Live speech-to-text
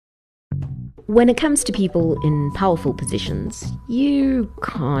When it comes to people in powerful positions, you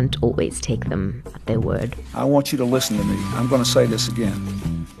can't always take them at their word. I want you to listen to me. I'm going to say this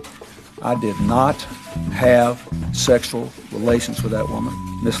again. I did not have sexual relations with that woman,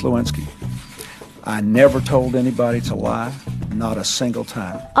 Miss Lewinsky. I never told anybody to lie, not a single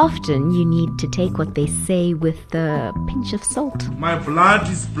time. Often you need to take what they say with a pinch of salt. My blood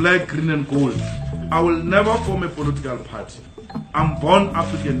is black, green and gold. I will never form a political party. I'm born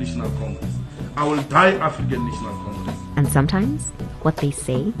African National Congress. I will die African National Congress. And sometimes what they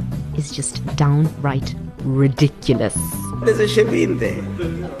say is just downright ridiculous. There's a Shebeen there.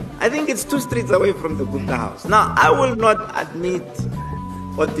 I think it's 2 streets away from the Gupta house. Now, I will not admit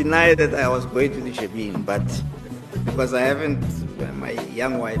or deny that I was going to the Shebeen, but because I haven't, my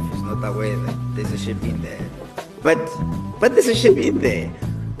young wife is not aware that there's a Shebeen there. But there's a Shebeen there.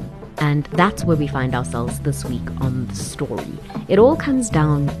 And that's where we find ourselves this week on The Story. It all comes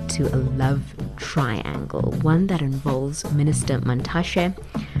down to a love triangle, one that involves Minister Mantashe,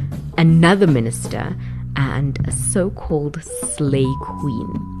 another minister, and a so-called slay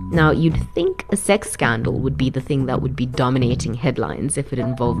queen. Now, you'd think a sex scandal would be the thing that would be dominating headlines if it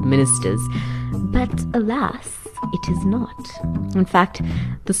involved ministers, but alas, it is not. In fact,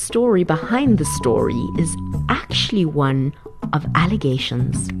 the story behind the story is actually one of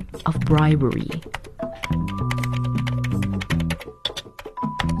allegations of bribery.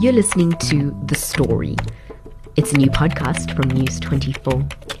 You're listening to The Story. It's a new podcast from News 24.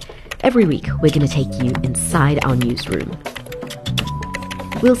 Every week, we're going to take you inside our newsroom.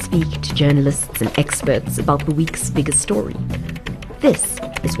 We'll speak to journalists and experts about the week's biggest story. This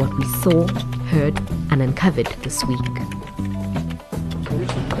is what we saw, heard, and uncovered this week.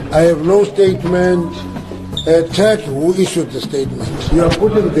 I have no statement. Check who issued the statement. You are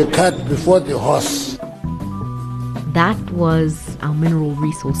putting the cart before the horse. That was our Mineral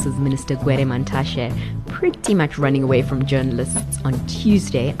Resources Minister Gwede Mantashe pretty much running away from journalists on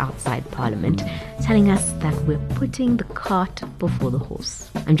Tuesday outside Parliament, telling us that we're putting the cart before the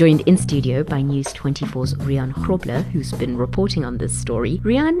horse. I'm joined in studio by News 24's Rian Grobler, who's been reporting on this story.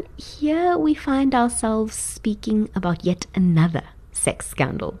 Rian, here we find ourselves speaking about yet another sex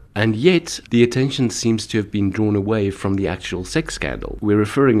scandal. And yet, the attention seems to have been drawn away from the actual sex scandal. We're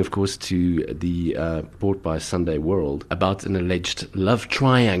referring, of course, to the report by Sunday World about an alleged love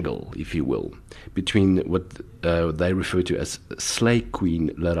triangle, if you will, between what they refer to as slay queen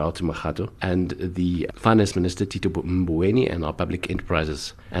Lerato Mahato and the Finance Minister Tito Mboweni and our Public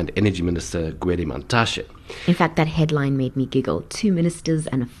Enterprises and Energy Minister Gwede Mantashe. In fact, that headline made me giggle. 2 ministers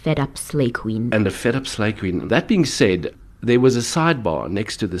and a fed-up slay queen. And a fed-up slay queen. That being said, there was a sidebar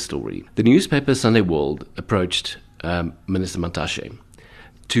next to the story. The newspaper Sunday World approached Minister Mantashe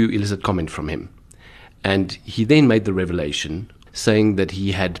to elicit comment from him. And he then made the revelation saying that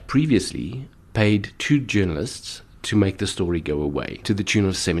he had previously paid 2 journalists to make the story go away to the tune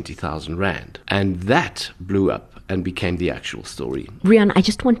of 70,000 rand. And that blew up and became the actual story. Rian, I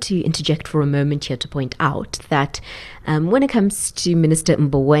just want to interject for a moment here to point out that when it comes to Minister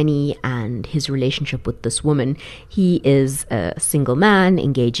Mboweni and his relationship with this woman, he is a single man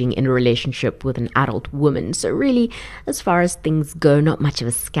engaging in a relationship with an adult woman. So really, as far as things go, not much of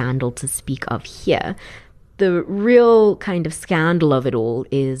a scandal to speak of here. The real kind of scandal of it all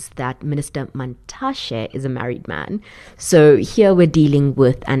is that Minister Mantashe is a married man. So here we're dealing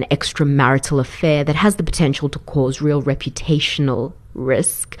with an extramarital affair that has the potential to cause real reputational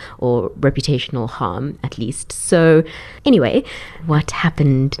risk or reputational harm, at least. So anyway, what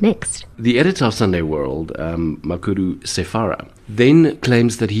happened next? The editor of Sunday World, Makuru Sefara, then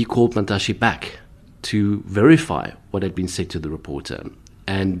claims that he called Mantashe back to verify what had been said to the reporter.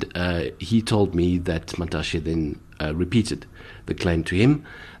 And he told me that Mantashe then repeated the claim to him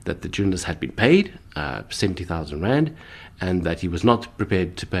that the journalist had been paid 70,000 rand and that he was not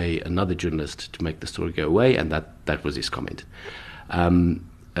prepared to pay another journalist to make the story go away, and that was his comment.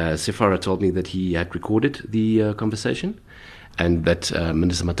 Sefara told me that he had recorded the conversation and that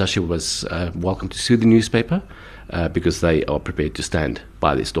Minister Mantashe was welcome to sue the newspaper because they are prepared to stand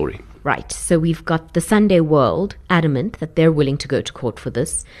by their story. Right, so we've got the Sunday World adamant that they're willing to go to court for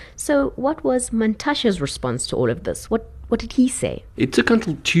this. So what was Mantashe's response to all of this? What did he say? It took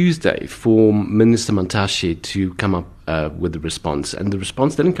until Tuesday for Minister Mantashe to come up with a response. And the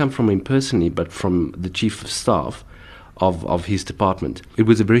response didn't come from him personally, but from the Chief of Staff of his department. It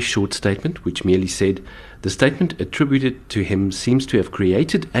was a very short statement, which merely said The statement attributed to him seems to have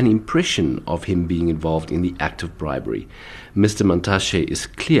created an impression of him being involved in the act of bribery. Mr. Mantashe is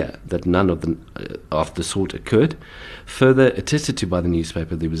clear that none of the sort occurred. Further attested to by the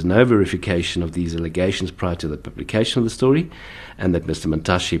newspaper, there was no verification of these allegations prior to the publication of the story, and that Mr.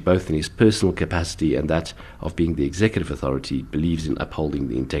 Mantashe, both in his personal capacity and that of being the executive authority, believes in upholding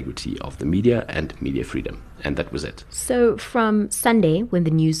the integrity of the media and media freedom. And that was it. So from Sunday, when the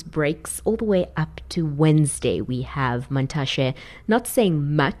news breaks, all the way up to Wednesday, we have Mantashe not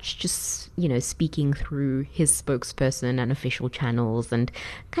saying much, just, speaking through his spokesperson and official channels and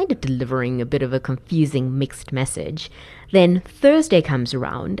kind of delivering a bit of a confusing mixed message. Then Thursday comes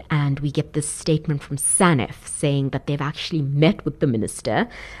around and we get this statement from SANEF saying that they've actually met with the minister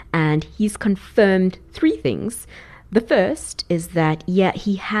and he's confirmed 3 things. The first is that,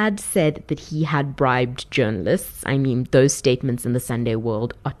 he had said that he had bribed journalists. I mean, those statements in the Sunday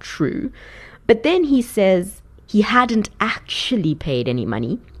World are true. But then he says he hadn't actually paid any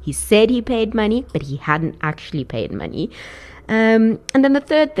money. He said he paid money, but he hadn't actually paid money. And then the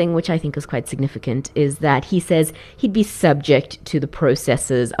third thing, which I think is quite significant, is that he says he'd be subject to the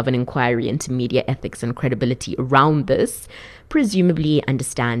processes of an inquiry into media ethics and credibility around this, presumably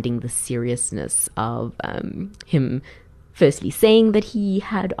understanding the seriousness of him firstly saying that he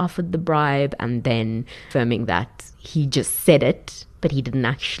had offered the bribe and then affirming that he just said it, but he didn't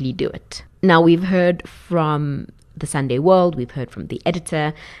actually do it. Now, we've heard from the Sunday World, we've heard from the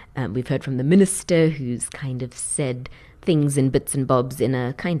editor, we've heard from the minister, who's kind of said things in bits and bobs in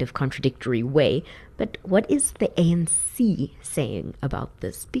a kind of contradictory way. But what is the ANC saying about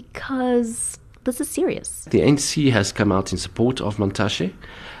this? Because this is serious. The ANC has come out in support of Mantashe.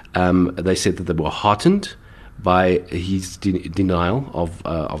 They said that they were heartened by his denial of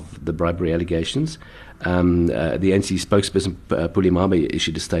the bribery allegations. The ANC spokesperson Pulimame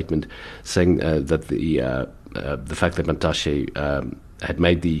issued a statement saying that the fact that Mantashe had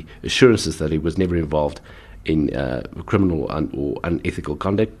made the assurances that he was never involved in criminal or unethical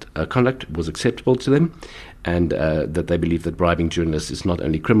conduct was acceptable to them, and that they believe that bribing journalists is not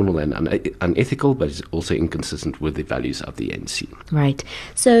only criminal and unethical, but is also inconsistent with the values of the ANC. Right.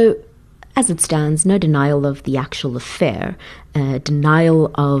 So, as it stands, no denial of the actual affair,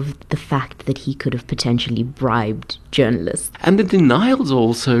 denial of the fact that he could have potentially bribed journalists. And the denials are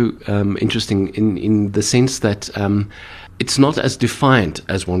also interesting in the sense that it's not as defiant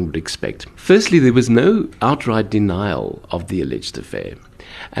as one would expect. Firstly, there was no outright denial of the alleged affair.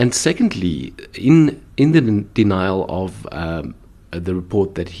 And secondly, in the denial of the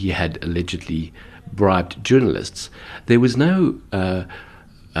report that he had allegedly bribed journalists, there was no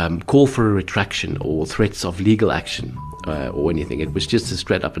call for a retraction or threats of legal action or anything. It was just a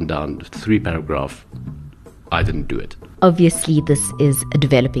straight up and down 3-paragraph, I didn't do it. Obviously, this is a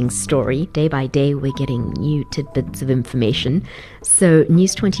developing story. Day by day, we're getting new tidbits of information. So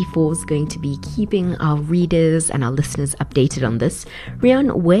News 24 is going to be keeping our readers and our listeners updated on this.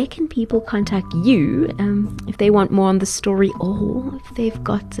 Riaan, where can people contact you if they want more on the story or if they've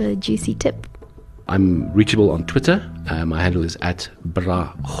got a juicy tip? I'm reachable on Twitter. My handle is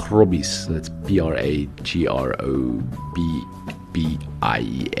 @Bragrobbies. That's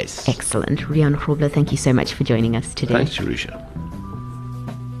BRAGROBBIES. Excellent. Riaan Grobler, thank you so much for joining us today. Thanks, Jerusha.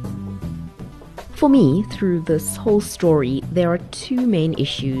 For me, through this whole story, there are 2 main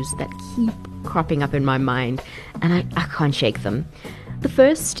issues that keep cropping up in my mind, and I can't shake them. The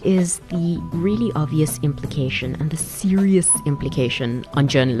first is the really obvious implication and the serious implication on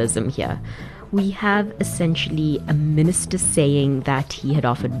journalism here. We have essentially a minister saying that he had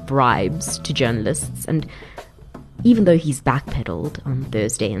offered bribes to journalists, and even though he's backpedaled on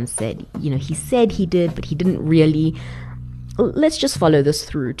Thursday and said, he said he did, but he didn't really, let's just follow this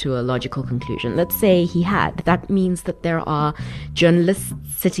through to a logical conclusion. Let's say he had. That means that there are journalists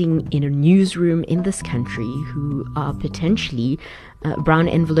sitting in a newsroom in this country who are potentially brown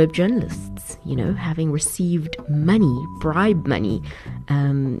envelope journalists, having received money, bribe money,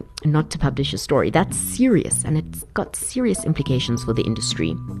 not to publish a story. That's serious, and it's got serious implications for the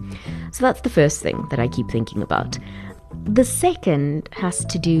industry. So that's the first thing that I keep thinking about. The second has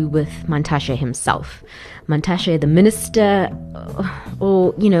to do with Mantashe himself. Mantashe the minister,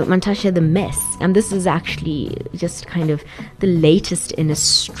 or, Mantashe the mess. And this is actually just kind of the latest in a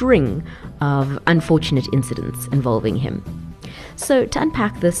string of unfortunate incidents involving him. So to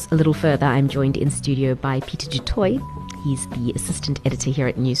unpack this a little further, I'm joined in studio by Peter du Toit. He's the assistant editor here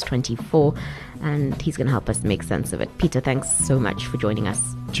at News 24, and he's going to help us make sense of it. Peter, thanks so much for joining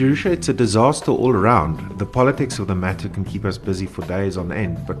us. Jerusha, it's a disaster all around. The politics of the matter can keep us busy for days on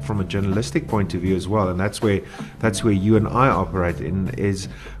end, but from a journalistic point of view as well, and that's where you and I operate in, is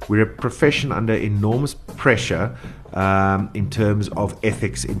we're a profession under enormous pressure in terms of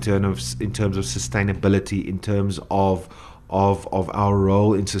ethics, in terms of sustainability, in terms of our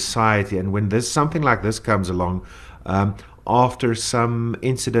role in society. And when there's something like this comes along, after some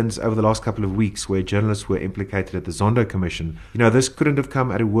incidents over the last couple of weeks where journalists were implicated at the Zondo Commission, this couldn't have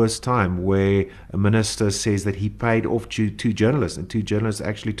come at a worse time, where a minister says that he paid off two journalists, and two journalists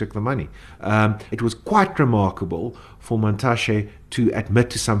actually took the money. It was quite remarkable for Mantashe to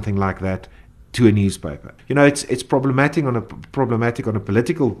admit to something like that to a newspaper. It's problematic on a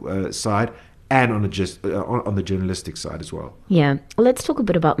political side, and on the journalistic side as well. Yeah. Let's talk a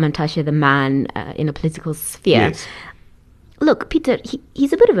bit about Mantashe, the man in a political sphere. Yes. Look, Peter,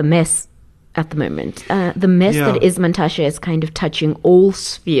 he's a bit of a mess at the moment. The mess that is Mantashe is kind of touching all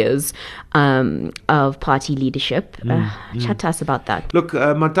spheres of party leadership. Chat to us about that. Look,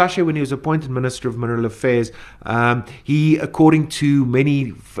 Mantashe, when he was appointed Minister of Mineral Affairs, he, according to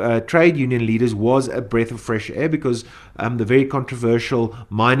many trade union leaders, was a breath of fresh air, because the very controversial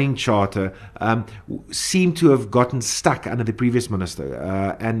mining charter seemed to have gotten stuck under the previous minister,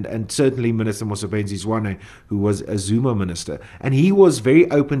 and certainly Minister Mosebenzi Zwane, who was a Zuma minister. And he was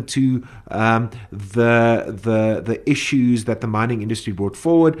very open to the issues that the mining industry brought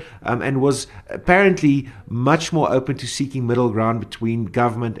forward, and was apparently much more open to seeking middle ground between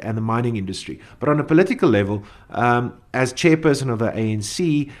government and the mining industry. But on a political level, as chairperson of the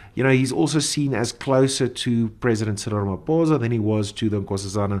ANC, he's also seen as closer to President Cyril Ramaphosa than he was to the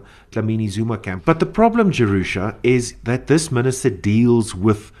Nkosazana Dlamini Zuma camp. But the problem, Jerusha, is that this minister deals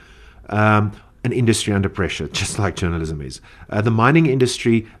with an industry under pressure, just like journalism is. The mining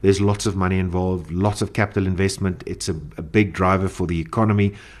industry, there's lots of money involved, lots of capital investment. It's a big driver for the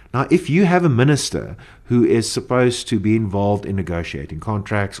economy. Now, if you have a minister who is supposed to be involved in negotiating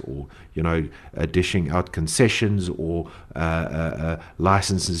contracts, or dishing out concessions, or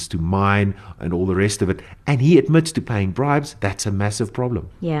licenses to mine and all the rest of it, and he admits to paying bribes, that's a massive problem.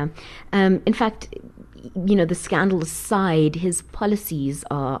 Yeah. In fact, the scandal aside, his policies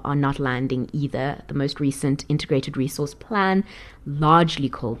are not landing either. The most recent integrated resource plan, largely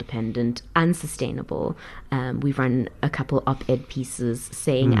coal-dependent, unsustainable. We've run a couple op-ed pieces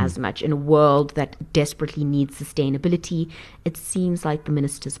saying as much. In a world that desperately needs sustainability, it seems like the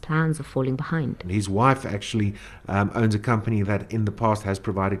minister's plans are falling behind. His wife actually owns a company that in the past has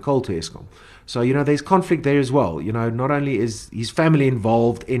provided coal to Eskom. So, there's conflict there as well. Not only is his family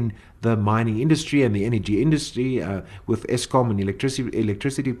involved in the mining industry and the energy industry with Eskom and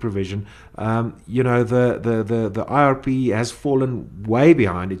electricity provision, the IRP has fallen way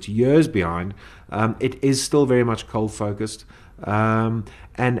behind. It's years behind. It is still very much coal focused. And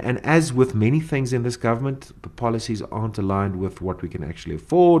as with many things in this government, the policies aren't aligned with what we can actually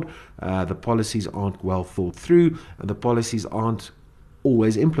afford. The policies aren't well thought through, and the policies aren't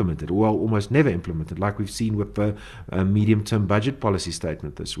always implemented, or almost never implemented, like we've seen with the medium-term budget policy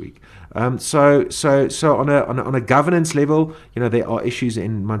statement this week. So on a governance level, there are issues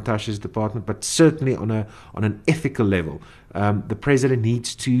in Mantashe's department, but certainly on an ethical level, the president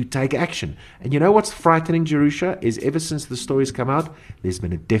needs to take action. And what's frightening, Jerusha, is ever since the stories come out, there's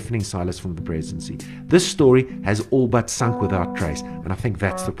been a deafening silence from the presidency. This story has all but sunk without trace, and I think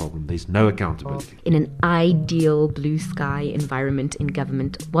that's the problem. There's no accountability. In an ideal blue sky environment in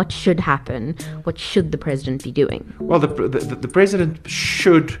government, what should happen? What should the president be doing? Well, the president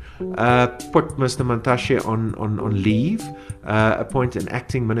should put Mr. Mantashe on leave, appoint an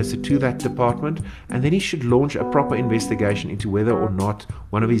acting minister to that department, and then he should launch a proper investigation into whether or not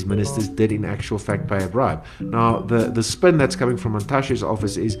one of his ministers did in actual fact pay a bribe. Now, the spin that's coming from Mantashe's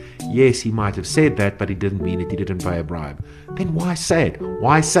office is, yes, he might have said that, but he didn't mean it, he didn't pay a bribe. Then why say it?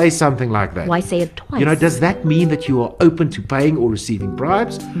 Why say something like that? Why say it twice? Does that mean that you are open to paying or receiving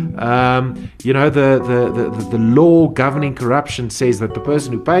bribes? The law governing corruption says that the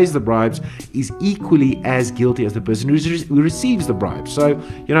person who pays the bribes is equally as guilty as the person who receives the bribes. So,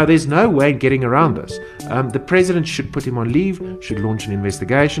 there's no way in getting around this. The president should put him on leave, should launch an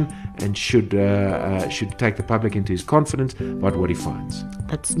investigation, and should take the public into his confidence about what he finds.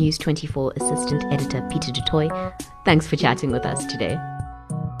 That's News 24 Assistant Editor Peter du Toit. Thanks for chatting with us today.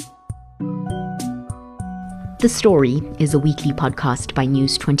 The Story is a weekly podcast by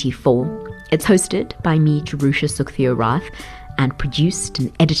News 24. It's hosted by me, Jerusha Sukthio-Rath, and produced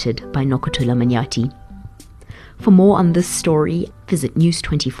and edited by Nokuthula Manyati. For more on this story, visit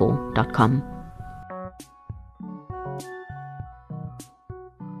news24.com.